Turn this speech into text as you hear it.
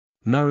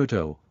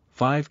Naruto,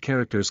 5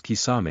 characters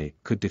Kisame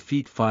could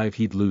defeat 5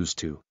 he'd lose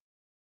to.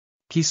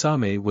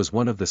 Kisame was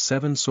one of the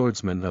 7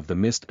 swordsmen of the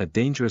mist, a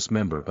dangerous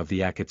member of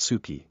the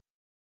Akatsuki.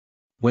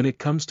 When it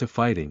comes to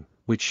fighting,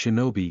 which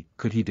shinobi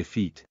could he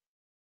defeat?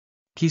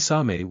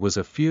 Kisame was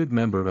a feared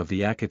member of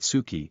the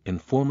Akatsuki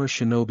and former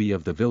shinobi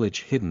of the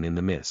village hidden in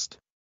the mist.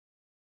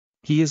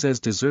 He is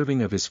as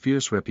deserving of his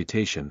fierce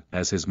reputation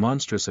as his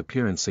monstrous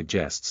appearance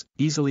suggests,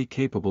 easily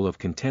capable of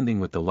contending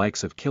with the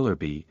likes of Killer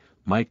Bee,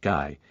 Might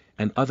Guy,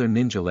 and other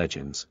ninja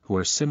legends who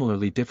are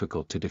similarly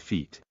difficult to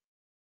defeat.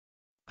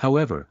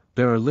 However,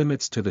 there are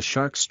limits to the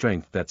shark's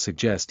strength that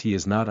suggest he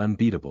is not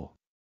unbeatable.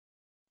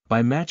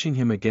 By matching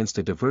him against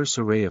a diverse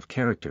array of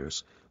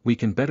characters, we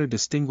can better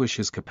distinguish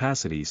his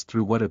capacities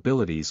through what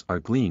abilities are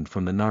gleaned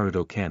from the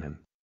Naruto canon.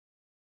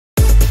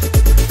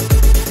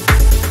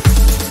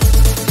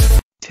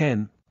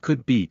 10.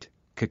 Could beat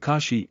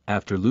Kakashi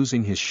after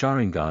losing his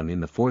Sharingan in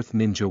the Fourth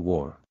Ninja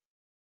War.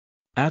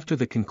 After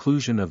the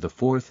conclusion of the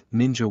Fourth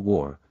Ninja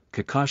War,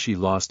 Kakashi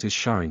lost his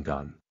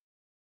Sharingan.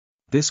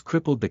 This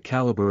crippled the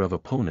caliber of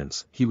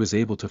opponents he was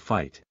able to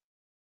fight.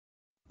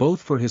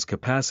 Both for his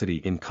capacity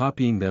in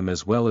copying them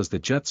as well as the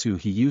jutsu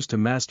he used to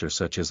master,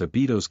 such as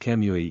Obito's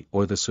Kamui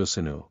or the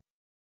Susanoo.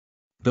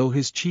 Though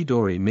his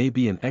Chidori may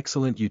be an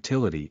excellent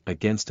utility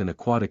against an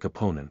aquatic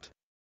opponent.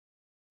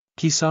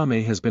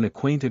 Kisame has been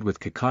acquainted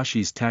with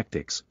Kakashi's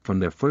tactics from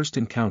their first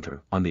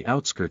encounter on the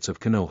outskirts of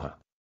Konoha.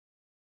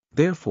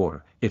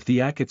 Therefore, if the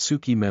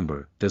Akatsuki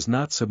member does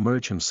not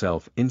submerge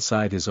himself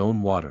inside his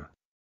own water,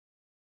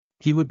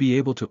 he would be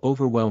able to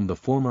overwhelm the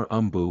former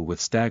Umbu with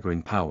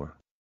staggering power.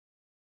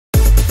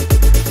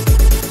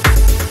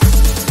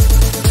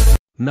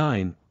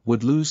 9.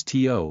 Would lose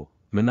to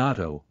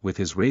Minato with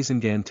his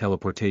Rasengan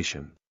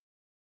teleportation.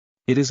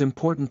 It is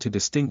important to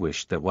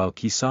distinguish that while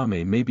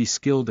Kisame may be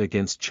skilled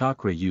against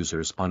chakra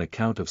users on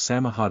account of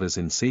Samehada's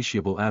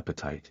insatiable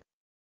appetite,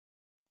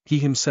 he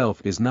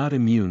himself is not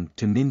immune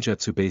to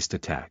ninjutsu-based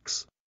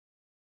attacks.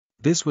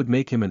 This would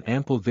make him an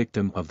ample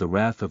victim of the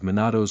wrath of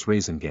Minato's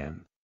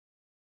Rasengan.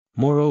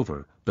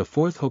 Moreover, the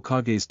 4th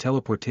Hokage's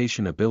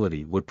teleportation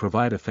ability would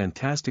provide a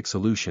fantastic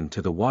solution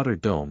to the water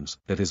domes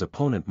that his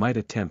opponent might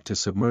attempt to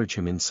submerge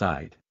him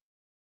inside.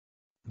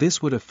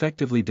 This would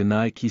effectively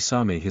deny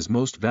Kisame his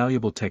most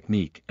valuable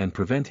technique and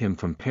prevent him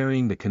from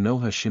parrying the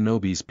Konoha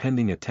shinobi's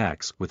pending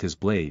attacks with his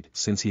blade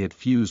since he had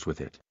fused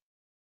with it.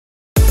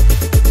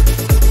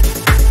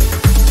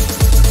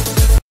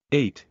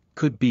 8.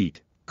 Could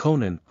beat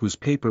Konan, whose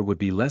paper would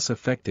be less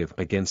effective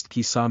against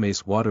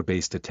Kisame's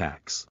water-based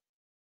attacks.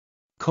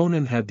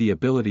 Konan had the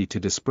ability to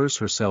disperse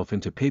herself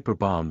into paper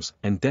bombs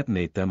and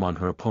detonate them on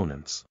her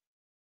opponents.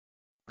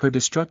 Her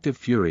destructive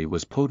fury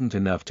was potent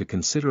enough to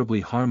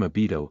considerably harm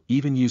Obito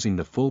even using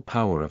the full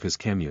power of his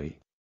Kamui.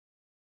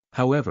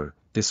 However,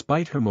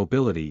 despite her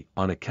mobility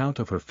on account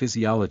of her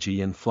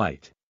physiology and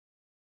flight,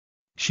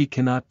 she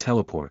cannot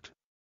teleport.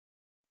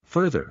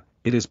 Further,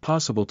 it is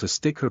possible to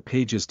stick her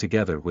pages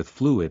together with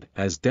fluid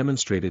as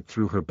demonstrated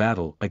through her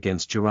battle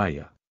against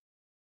Jiraiya.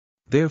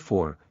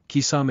 Therefore,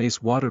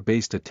 Kisame's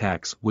water-based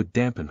attacks would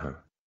dampen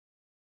her,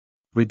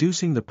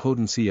 reducing the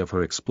potency of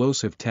her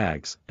explosive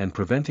tags and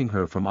preventing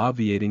her from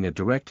obviating a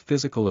direct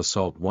physical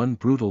assault, one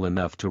brutal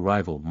enough to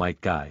rival Might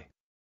Guy.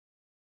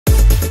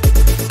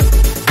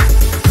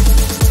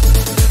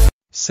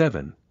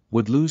 7.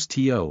 Would lose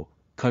to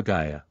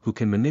Kaguya, who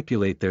can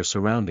manipulate their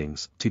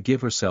surroundings to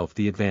give herself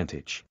the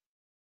advantage.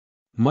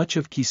 Much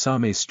of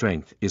Kisame's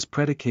strength is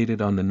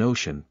predicated on the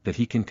notion that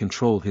he can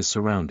control his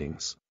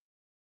surroundings.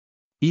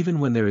 Even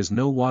when there is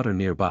no water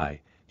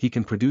nearby, he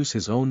can produce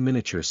his own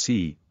miniature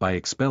sea by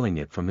expelling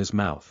it from his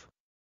mouth.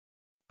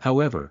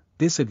 However,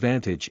 this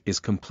advantage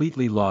is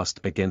completely lost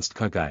against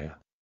Kaguya.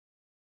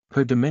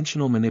 Her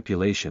dimensional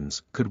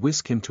manipulations could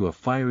whisk him to a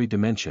fiery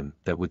dimension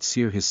that would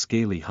sear his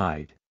scaly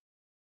hide,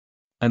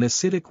 an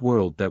acidic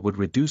world that would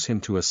reduce him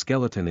to a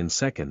skeleton in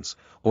seconds,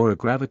 or a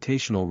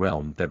gravitational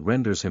realm that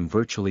renders him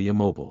virtually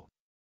immobile.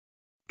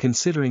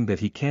 Considering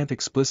that he can't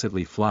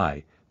explicitly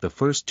fly, the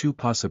first 2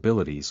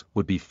 possibilities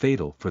would be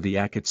fatal for the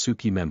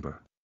Akatsuki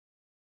member.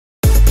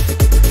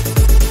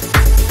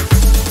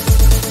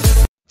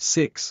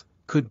 6.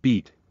 Could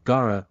beat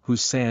Gaara,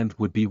 whose sand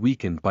would be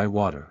weakened by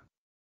water.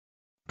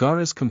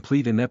 Gaara's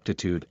complete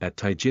ineptitude at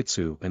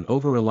taijutsu and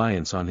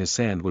over-reliance on his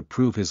sand would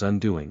prove his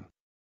undoing.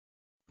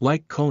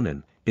 Like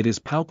Konan, it is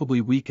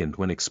palpably weakened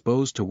when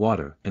exposed to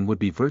water and would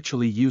be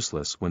virtually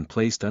useless when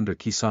placed under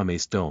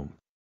Kisame's dome.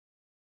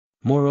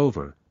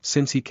 Moreover,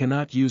 since he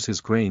cannot use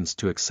his grains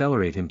to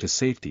accelerate him to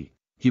safety,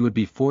 he would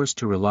be forced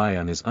to rely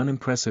on his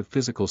unimpressive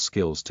physical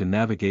skills to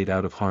navigate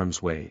out of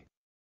harm's way,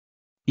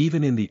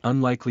 even in the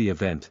unlikely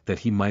event that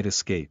he might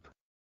escape.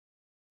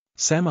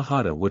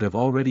 Samehada would have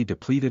already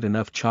depleted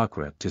enough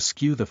chakra to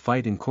skew the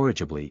fight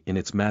incorrigibly in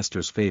its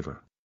master's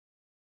favor.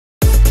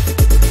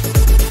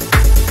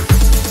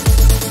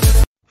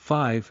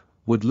 5.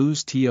 Would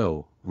lose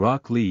to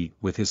Rock Lee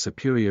with his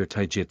superior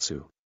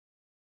taijutsu.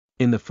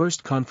 In the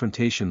first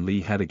confrontation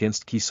Lee had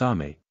against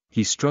Kisame,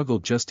 he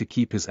struggled just to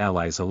keep his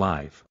allies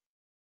alive.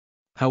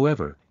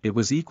 However, it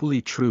was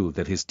equally true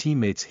that his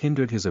teammates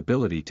hindered his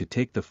ability to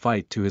take the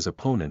fight to his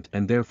opponent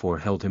and therefore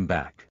held him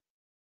back.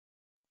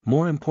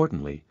 More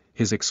importantly,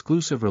 his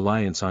exclusive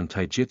reliance on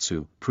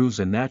taijutsu proves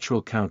a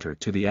natural counter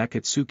to the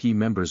Akatsuki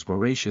member's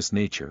voracious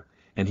nature,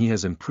 and he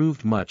has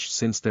improved much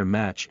since their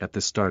match at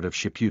the start of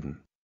Shippuden.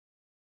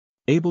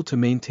 Able to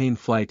maintain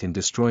flight and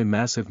destroy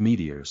massive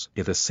meteors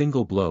with a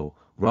single blow,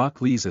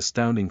 Rock Lee's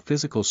astounding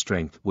physical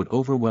strength would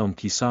overwhelm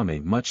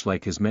Kisame much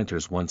like his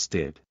mentors once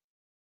did.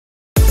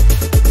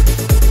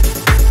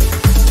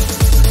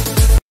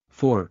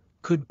 4.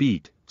 Could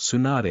beat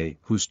Tsunade,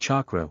 whose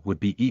chakra would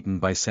be eaten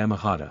by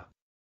Samehada.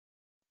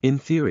 In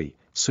theory,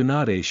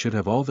 Tsunade should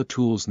have all the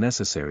tools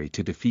necessary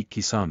to defeat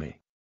Kisame.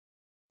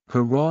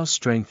 Her raw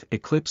strength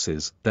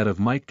eclipses that of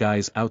might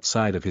guys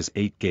outside of his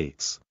 8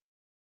 gates.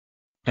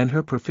 And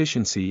her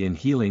proficiency in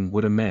healing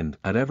would amend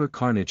whatever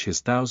carnage his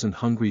 1,000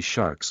 hungry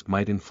sharks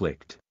might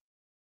inflict.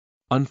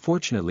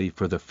 Unfortunately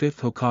for the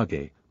 5th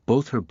Hokage,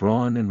 both her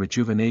brawn and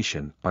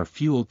rejuvenation are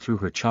fueled through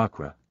her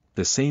chakra,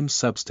 the same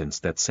substance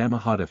that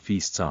Samehada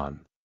feasts on.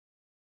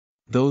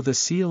 Though the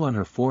seal on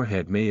her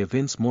forehead may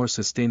evince more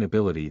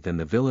sustainability than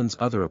the villain's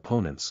other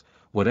opponents,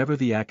 whatever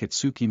the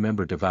Akatsuki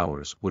member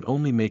devours would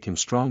only make him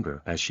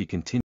stronger as she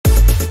continues.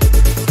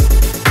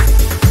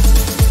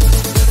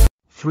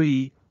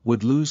 3.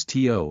 Would lose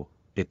to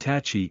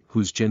Itachi,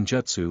 whose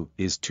genjutsu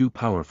is too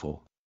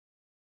powerful.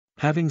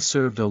 Having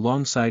served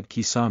alongside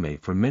Kisame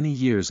for many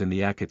years in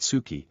the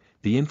Akatsuki,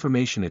 the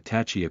information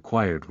Itachi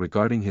acquired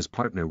regarding his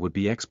partner would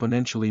be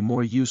exponentially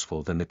more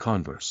useful than the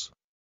converse.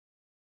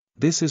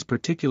 This is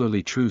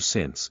particularly true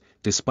since,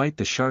 despite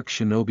the Shark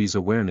Shinobi's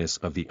awareness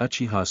of the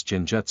Uchiha's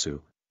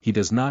genjutsu, he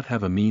does not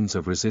have a means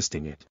of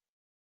resisting it.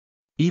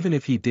 Even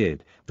if he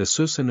did, the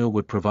Susanoo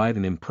would provide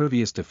an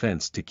impervious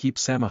defense to keep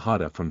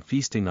Samehada from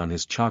feasting on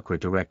his chakra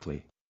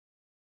directly.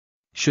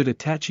 Should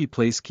Itachi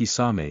place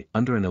Kisame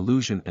under an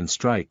illusion and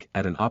strike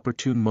at an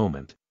opportune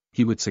moment,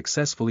 he would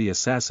successfully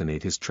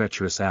assassinate his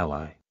treacherous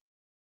ally.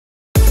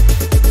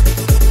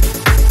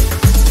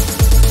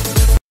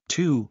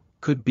 2.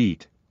 Could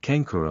beat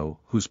Kankuro,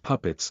 whose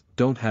puppets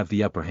don't have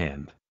the upper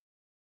hand.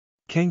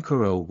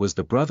 Kankuro was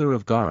the brother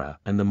of Gaara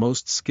and the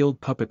most skilled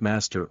puppet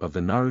master of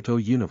the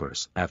Naruto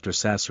universe after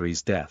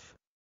Sasori's death.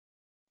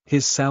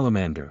 His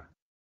salamander,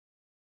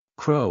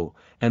 crow,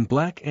 and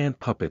black ant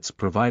puppets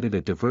provided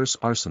a diverse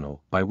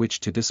arsenal by which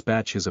to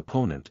dispatch his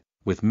opponent,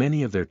 with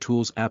many of their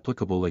tools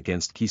applicable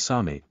against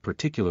Kisame,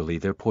 particularly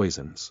their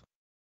poisons.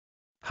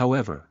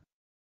 However,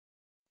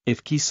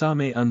 if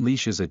Kisame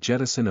unleashes a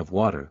jettison of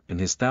water in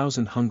his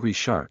 1,000 hungry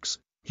sharks,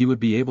 he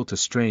would be able to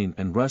strain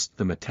and rust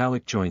the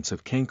metallic joints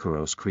of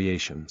Kankuro's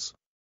creations.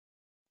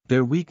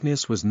 Their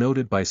weakness was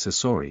noted by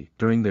Sasori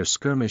during their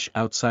skirmish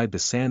outside the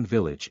Sand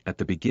Village at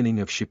the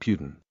beginning of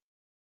Shippuden.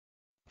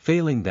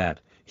 Failing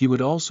that, he would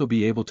also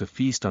be able to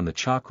feast on the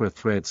chakra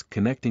threads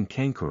connecting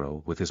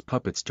Kankuro with his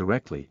puppets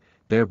directly,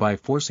 thereby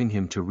forcing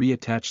him to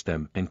reattach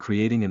them and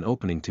creating an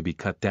opening to be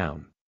cut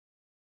down.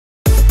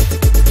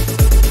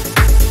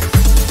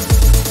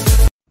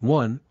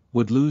 1.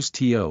 Would lose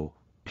to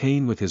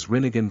Pain with his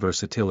Rinnegan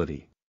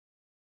versatility.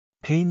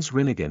 Pain's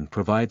Rinnegan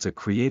provides a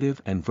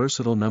creative and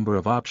versatile number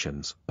of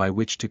options by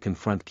which to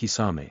confront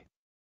Kisame.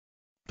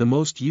 The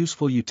most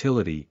useful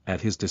utility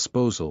at his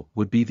disposal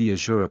would be the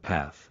Azura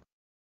path,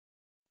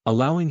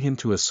 allowing him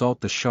to assault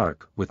the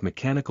shark with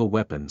mechanical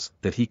weapons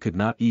that he could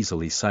not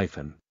easily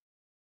siphon.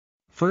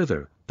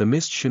 Further, the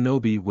Mist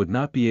Shinobi would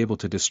not be able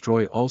to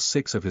destroy all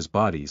 6 of his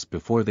bodies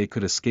before they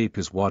could escape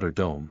his water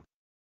dome.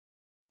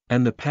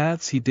 And the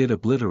paths he did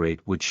obliterate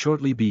would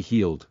shortly be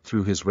healed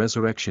through his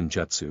resurrection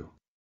jutsu.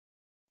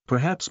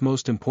 Perhaps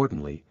most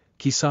importantly,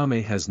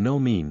 Kisame has no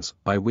means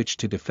by which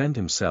to defend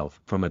himself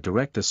from a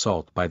direct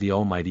assault by the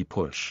almighty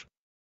push.